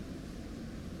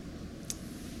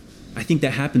 I think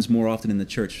that happens more often in the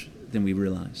church than we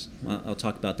realize. I'll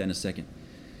talk about that in a second.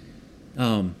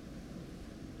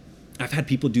 I've had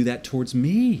people do that towards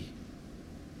me.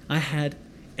 I had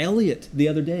Elliot the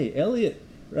other day. Elliot,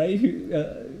 right?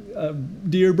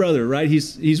 Dear brother, right?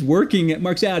 He's working at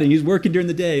Mark's outing. He's working during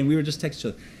the day, and we were just texting each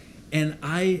other. And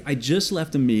I just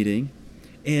left a meeting,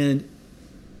 and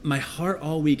my heart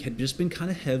all week had just been kind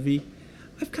of heavy.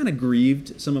 I've kind of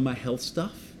grieved some of my health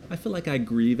stuff. I feel like I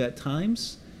grieve at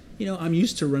times. You know, I'm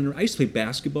used to running. I used to play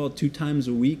basketball 2 times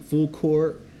a week, full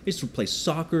court. I used to play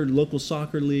soccer, local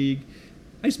soccer league.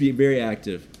 I used to be very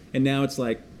active. And now it's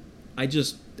like, I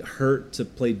just hurt to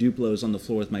play Duplos on the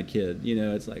floor with my kid. You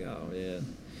know, it's like, oh, yeah.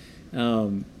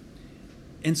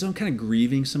 And so I'm kind of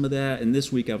grieving some of that. And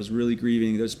this week I was really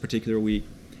grieving this particular week.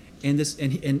 And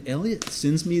Elliot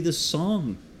sends me this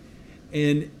song.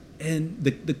 And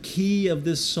the key of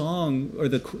this song, or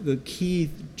the key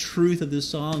truth of this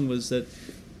song, was that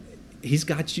he's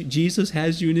got you. Jesus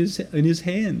has you in his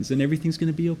hands, and everything's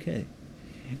going to be okay.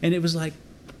 And it was like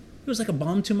a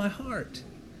balm to my heart.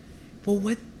 Well,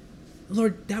 what,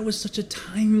 Lord? That was such a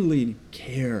timely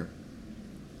care.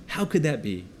 How could that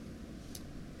be?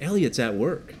 Elliot's at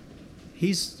work.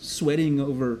 He's sweating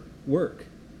over work,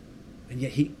 and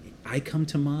yet I come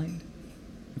to mind.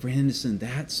 For him to send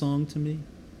that song to me,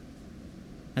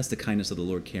 that's the kindness of the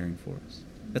Lord caring for us.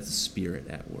 That's the Spirit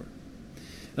at work.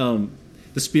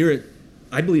 The Spirit,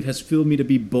 I believe, has filled me to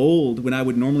be bold when I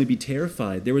would normally be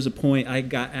terrified. There was a point I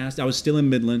got asked, I was still in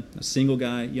Midland, a single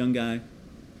guy, young guy.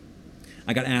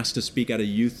 I got asked to speak at a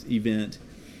youth event.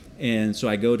 And so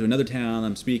I go to another town,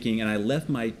 I'm speaking, and I left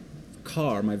my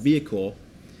car, my vehicle,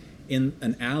 in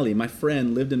an alley. My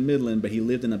friend lived in Midland, but he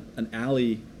lived in an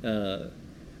alley,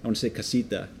 I want to say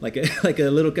casita, like a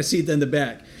little casita in the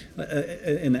back,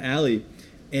 in the alley.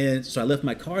 And so I left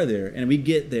my car there, and we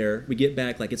get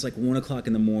back, like it's like 1 o'clock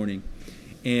in the morning.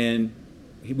 And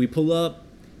we pull up.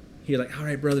 He's like, all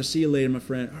right, brother, see you later, my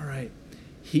friend. All right.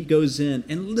 He goes in,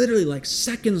 and literally like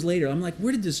seconds later, I'm like,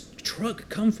 where did this truck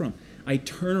come from? I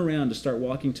turn around to start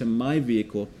walking to my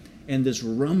vehicle, and this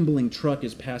rumbling truck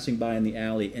is passing by in the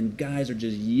alley, and guys are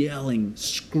just yelling,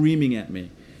 screaming at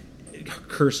me,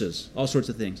 curses, all sorts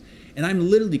of things. And I'm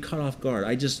literally caught off guard.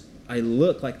 I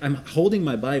look like I'm holding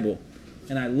my Bible,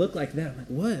 and I look like that. I'm like,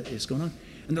 what is going on?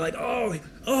 And they're like,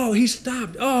 oh, he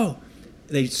stopped. Oh,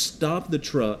 they stop the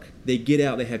truck. They get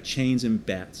out. They have chains and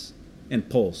bats and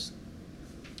poles.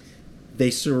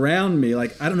 They surround me.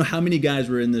 Like, I don't know how many guys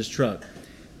were in this truck.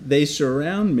 They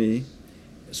surround me.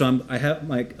 So I have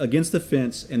like against the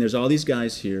fence, and there's all these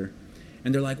guys here.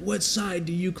 And they're like, what side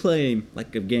do you claim?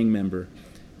 Like a gang member,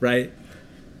 right?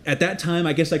 At that time,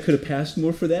 I guess I could have passed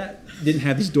more for that. Didn't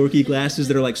have these dorky glasses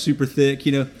that are like super thick,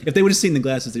 you know. If they would have seen the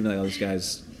glasses, they'd be like, oh,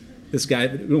 this guy,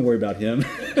 don't worry about him.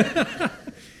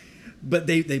 But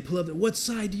they pull up, what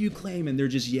side do you claim? And they're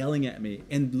just yelling at me.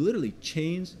 And literally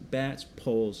chains, bats,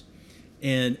 poles.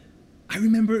 And I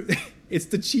remember, it's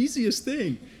the cheesiest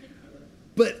thing.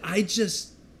 But I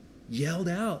just yelled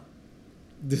out.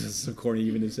 This is so corny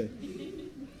even to say.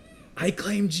 I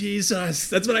claim Jesus.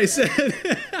 That's what I said.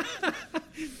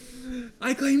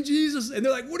 I claim Jesus. And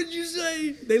they're like, what did you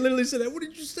say? They literally said that. What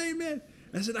did you say, man?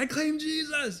 And I said, I claim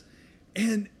Jesus.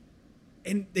 And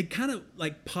they kind of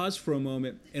like pause for a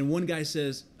moment. And one guy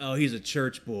says, oh, he's a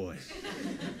church boy.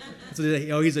 So they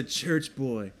say, oh, he's a church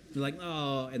boy. They're like,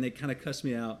 oh, and they kind of cuss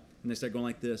me out. And they start going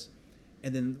like this.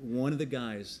 And then one of the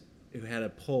guys who had a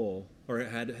pole, or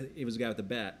it was a guy with a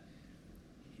bat,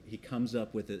 he comes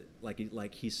up with it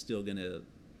like he's still going to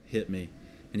hit me.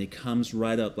 And he comes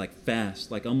right up like fast,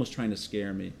 like almost trying to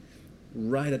scare me,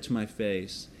 right up to my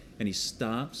face. And he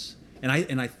stops. And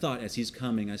I thought as he's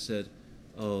coming, I said,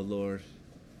 oh, Lord,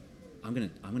 I'm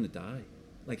gonna die.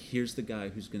 Like, here's the guy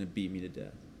who's going to beat me to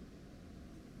death.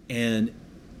 And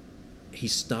he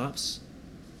stops,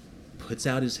 puts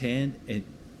out his hand and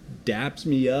daps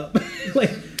me up.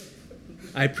 Like,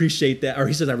 I appreciate that. Or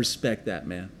he says, I respect that,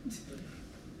 man.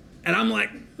 And I'm like,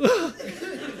 ah.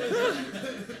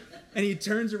 And he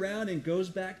turns around and goes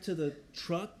back to the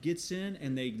truck, gets in,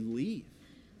 and they leave.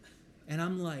 And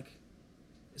I'm like,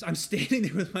 I'm standing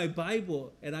there with my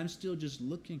Bible, and I'm still just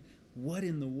looking, what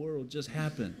in the world just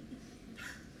happened?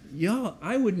 Y'all,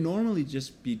 I would normally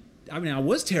just be, I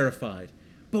was terrified.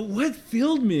 But what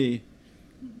filled me?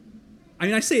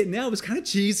 I say it now, it was kind of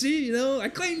cheesy, I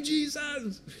claim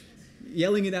Jesus.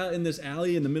 Yelling it out in this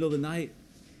alley in the middle of the night.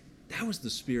 That was the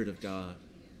Spirit of God.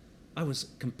 I was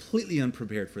completely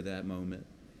unprepared for that moment.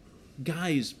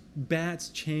 Guys, bats,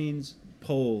 chains,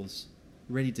 poles,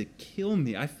 ready to kill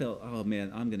me. I felt, oh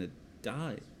man, I'm going to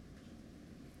die.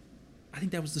 I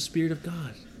think that was the Spirit of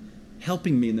God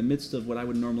helping me in the midst of what I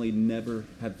would normally never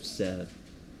have said.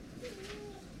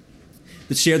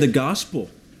 To share the gospel.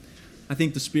 I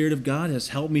think the Spirit of God has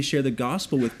helped me share the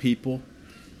gospel with people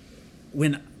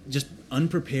when just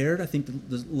unprepared. I think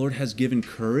the Lord has given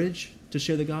courage to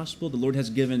share the gospel. The Lord has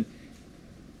given,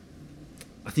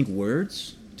 I think,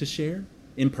 words to share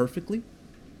imperfectly.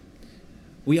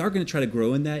 We are going to try to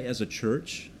grow in that as a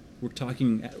church. We're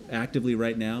talking actively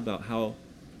right now about how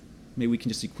maybe we can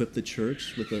just equip the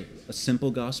church with a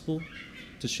simple gospel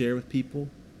to share with people.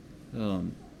 But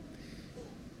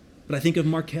I think of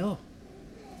Markel.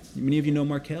 Many of you know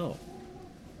Markel.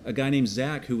 A guy named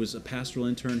Zach, who was a pastoral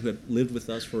intern who had lived with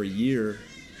us for a year,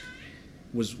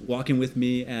 was walking with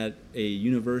me at a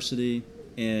university,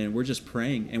 and we're just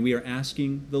praying, and we are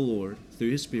asking the Lord,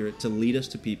 through His Spirit, to lead us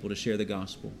to people to share the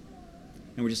gospel.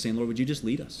 And we're just saying, Lord, would you just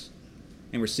lead us?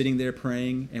 And we're sitting there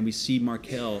praying, and we see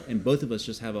Markel, and both of us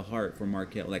just have a heart for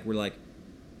Markel. We're like,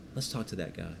 let's talk to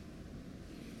that guy.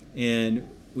 And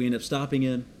we end up stopping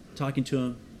him, talking to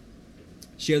him,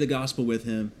 share the gospel with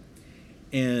him,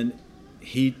 and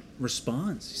he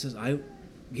responds. He says,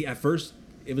 at first,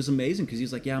 it was amazing because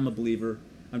he's like, yeah, I'm a believer.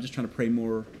 I'm just trying to pray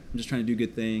more. I'm just trying to do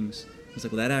good things. He's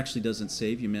like, well, that actually doesn't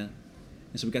save you, man.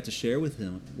 And so we got to share with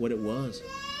him what it was.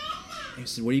 And he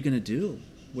said, what are you going to do?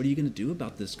 What are you going to do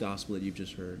about this gospel that you've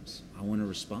just heard? I want to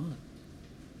respond.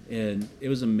 And it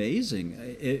was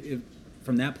amazing.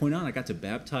 From that point on, I got to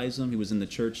baptize him. He was in the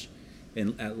church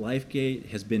at Lifegate,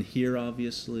 has been here,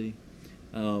 obviously.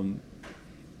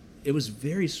 It was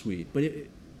very sweet, but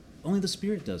only the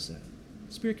Spirit does that.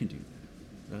 The Spirit can do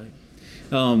that,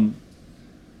 right?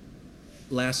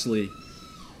 Lastly,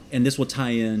 and this will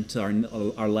tie in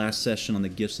to our last session on the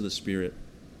gifts of the Spirit.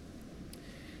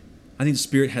 I think the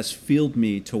Spirit has filled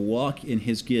me to walk in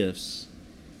His gifts,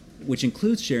 which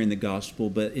includes sharing the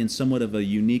gospel, but in somewhat of a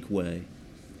unique way.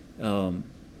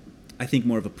 I think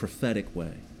more of a prophetic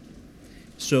way.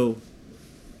 So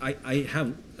I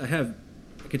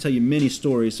can tell you many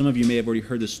stories. Some of you may have already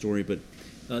heard this story, but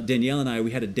Danielle and I,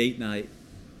 we had a date night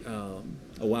a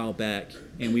while back,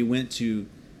 and we went to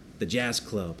the jazz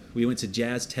club. We went to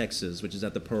Jazz Texas, which is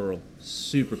at the Pearl.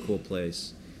 Super cool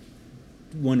place.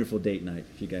 Wonderful date night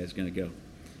if you guys are going to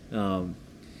go.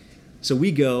 So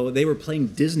we go. They were playing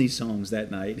Disney songs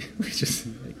that night, which is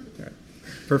like, all right,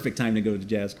 perfect time to go to the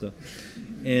jazz club.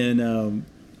 And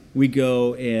we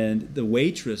go, and the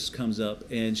waitress comes up,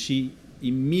 and she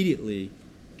immediately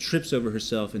trips over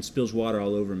herself and spills water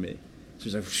all over me.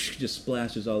 She's like, just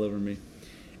splashes all over me.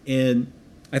 And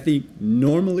I think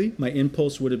normally my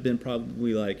impulse would have been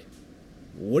probably like,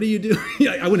 what are you doing?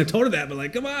 I wouldn't have told her that, but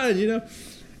like, come on,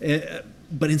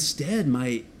 But instead,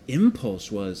 my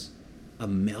impulse was a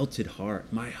melted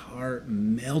heart. My heart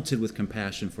melted with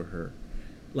compassion for her.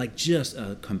 Like just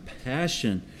a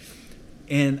compassion.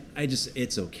 And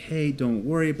it's okay, don't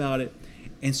worry about it.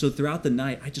 And so throughout the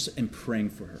night, I just am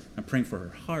praying for her. I'm praying for her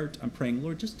heart. I'm praying,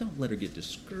 Lord, just don't let her get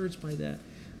discouraged by that.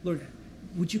 Lord,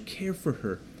 would you care for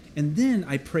her? And then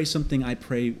I pray something I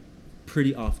pray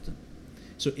pretty often.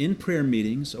 So in prayer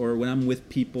meetings, or when I'm with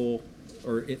people,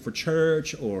 or for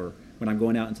church, or when I'm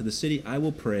going out into the city, I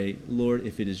will pray, Lord,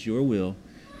 if it is your will,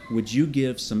 would you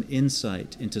give some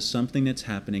insight into something that's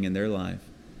happening in their life,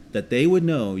 that they would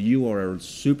know you are a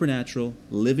supernatural,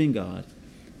 living God,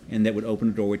 and that would open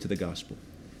a doorway to the gospel.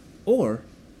 Or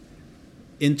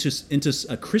into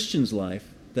a Christian's life,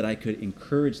 that I could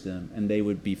encourage them, and they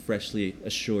would be freshly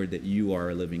assured that you are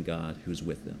a living God who's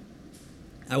with them.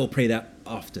 I will pray that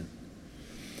often.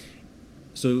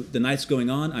 So the night's going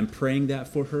on, I'm praying that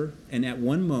for her, and at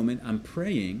one moment I'm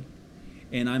praying,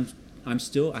 and I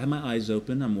have my eyes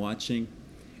open, I'm watching,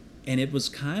 and it was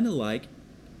kind of like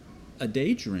a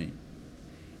daydream,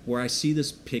 where I see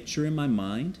this picture in my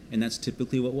mind, and that's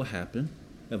typically what will happen,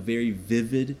 a very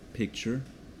vivid picture,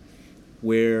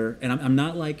 and I'm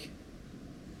not like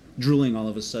drooling all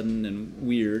of a sudden and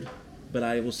weird, but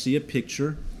I will see a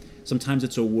picture. Sometimes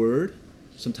it's a word.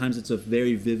 Sometimes it's a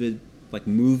very vivid, like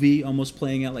movie almost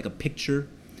playing out, like a picture.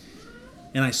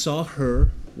 And I saw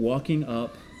her walking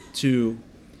up to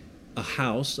a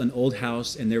house, an old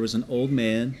house, and there was an old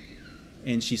man,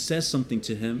 and she says something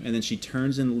to him, and then she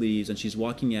turns and leaves, and she's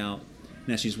walking out.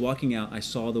 And as she's walking out, I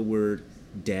saw the word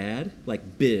dad,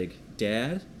 like big,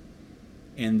 dad,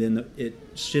 and then it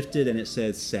shifted and it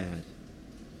said sad.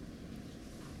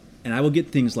 And I will get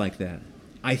things like that.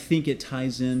 I think it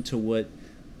ties into what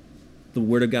the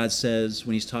Word of God says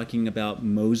when he's talking about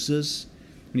Moses.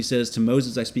 When he says, to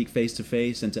Moses I speak face to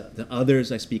face, and to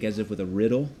others I speak as if with a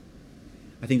riddle.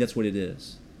 I think that's what it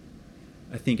is.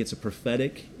 I think it's a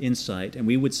prophetic insight, and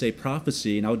we would say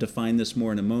prophecy, and I'll define this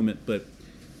more in a moment, but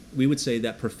we would say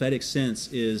that prophetic sense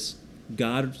is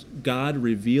God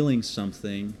revealing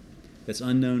something that's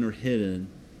unknown or hidden,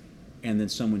 and then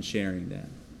someone sharing that.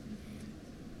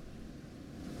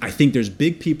 I think there's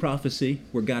big P prophecy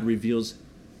where God reveals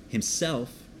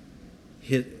himself,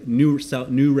 his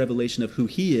new revelation of who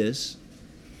he is,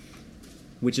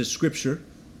 which is Scripture.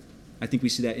 I think we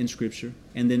see that in Scripture.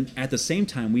 And then at the same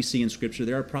time, we see in Scripture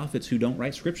there are prophets who don't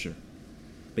write Scripture,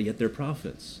 but yet they're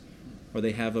prophets, or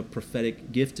they have a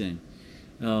prophetic gifting.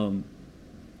 And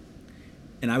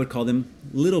I would call them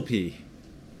little p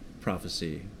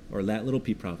prophecy, or that little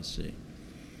p prophecy,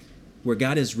 where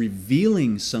God is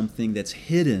revealing something that's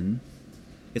hidden.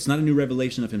 It's not a new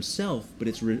revelation of himself, but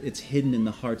it's hidden in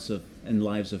the hearts of and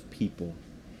lives of people.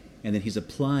 And then he's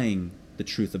applying the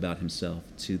truth about himself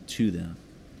to them.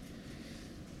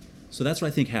 So that's what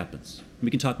I think happens. We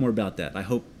can talk more about that.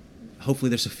 Hopefully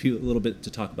there's a little bit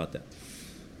to talk about that.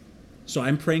 So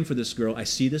I'm praying for this girl. I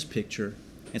see this picture.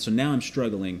 And so now I'm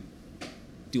struggling.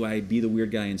 Do I be the weird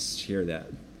guy and share that?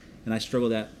 And I struggle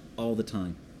that all the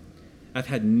time. I've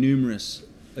had numerous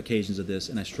occasions of this,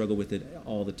 and I struggle with it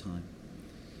all the time.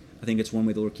 I think it's one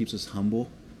way the Lord keeps us humble,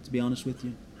 to be honest with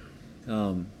you.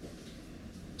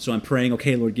 So I'm praying,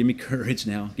 okay, Lord, give me courage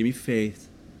now. Give me faith,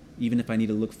 even if I need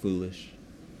to look foolish.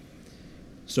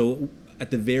 So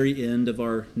at the very end of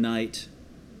our night,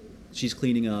 she's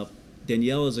cleaning up.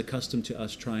 Danielle is accustomed to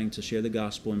us trying to share the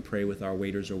gospel and pray with our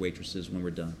waiters or waitresses when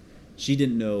we're done. She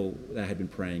didn't know that I had been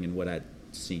praying and what I'd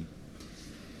seen.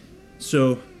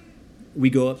 So we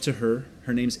go up to her.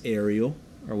 Her name's Ariel,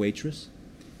 our waitress.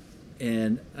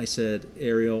 And I said,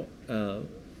 Ariel,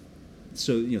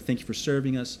 thank you for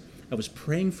serving us. I was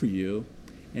praying for you,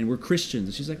 and we're Christians.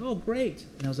 And she's like, oh, great.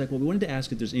 And I was like, well, we wanted to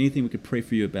ask if there's anything we could pray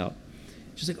for you about.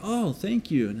 She's like, oh, thank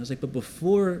you. And I was like, but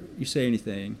before you say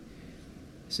anything,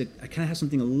 I said, I kind of have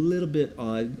something a little bit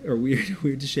odd or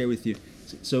weird to share with you.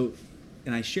 So,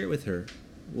 and I shared with her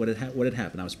what had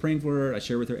happened. I was praying for her. I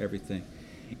shared with her everything.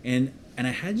 And I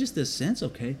had just this sense,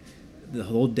 okay, the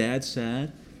whole dad's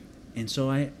sad. And so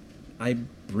I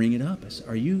bring it up. I said,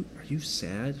 are you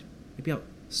sad? Maybe about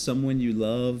someone you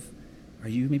love? Are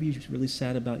you maybe really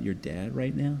sad about your dad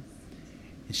right now?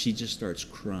 And she just starts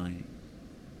crying.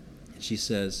 And she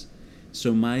says,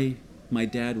 so my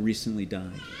dad recently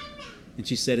died. And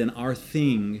she said, and our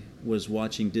thing was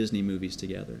watching Disney movies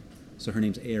together. So her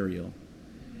name's Ariel.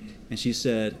 And she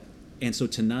said, and so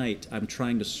tonight I'm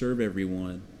trying to serve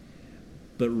everyone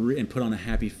and put on a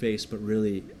happy face, but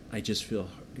really I just feel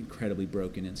incredibly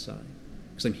broken inside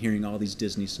because I'm hearing all these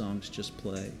Disney songs just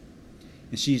play.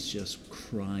 And she's just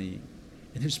crying.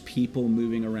 And there's people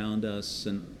moving around us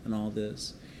and all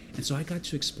this. And so I got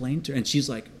to explain to her, and she's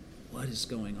like, what is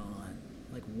going on?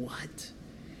 Like, what?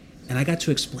 And I got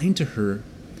to explain to her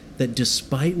that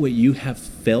despite what you have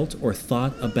felt or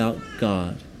thought about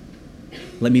God,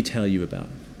 let me tell you about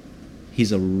it.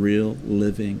 He's a real,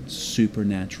 living,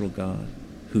 supernatural God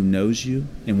who knows you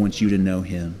and wants you to know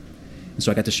him. And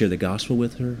so I got to share the gospel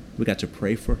with her. We got to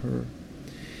pray for her.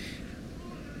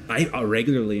 I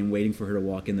regularly am waiting for her to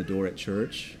walk in the door at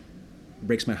church. It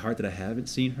breaks my heart that I haven't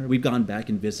seen her. We've gone back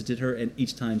and visited her, and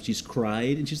each time she's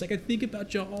cried, and she's like, I think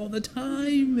about you all the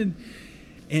time.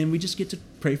 And we just get to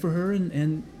pray for her,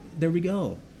 and there we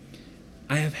go.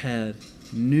 I have had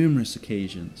numerous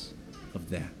occasions of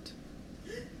that.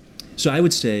 So I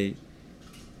would say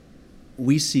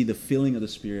we see the filling of the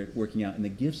Spirit working out in the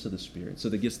gifts of the Spirit. So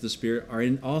the gifts of the Spirit are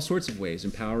in all sorts of ways: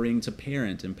 empowering to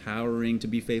parent, empowering to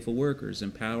be faithful workers,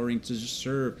 empowering to just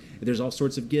serve. There's all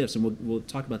sorts of gifts, and we'll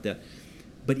talk about that.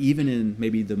 But even in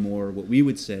maybe the more, what we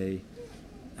would say,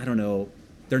 I don't know,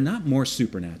 they're not more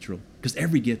supernatural, because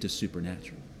every gift is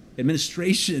supernatural.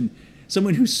 Administration,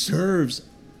 someone who serves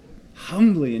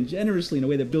humbly and generously in a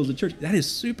way that builds a church, that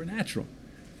is supernatural.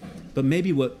 But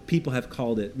maybe what people have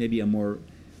called it, maybe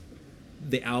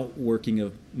the outworking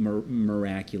of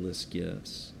miraculous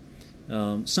gifts.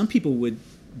 Some people would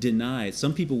deny it.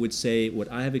 Some people would say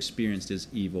what I have experienced is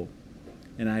evil.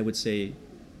 And I would say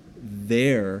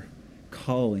they're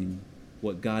calling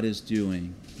what God is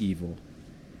doing evil.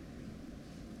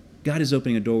 God is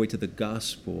opening a doorway to the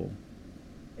gospel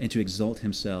and to exalt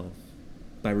himself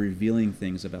by revealing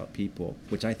things about people,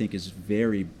 which I think is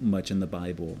very much in the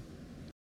Bible.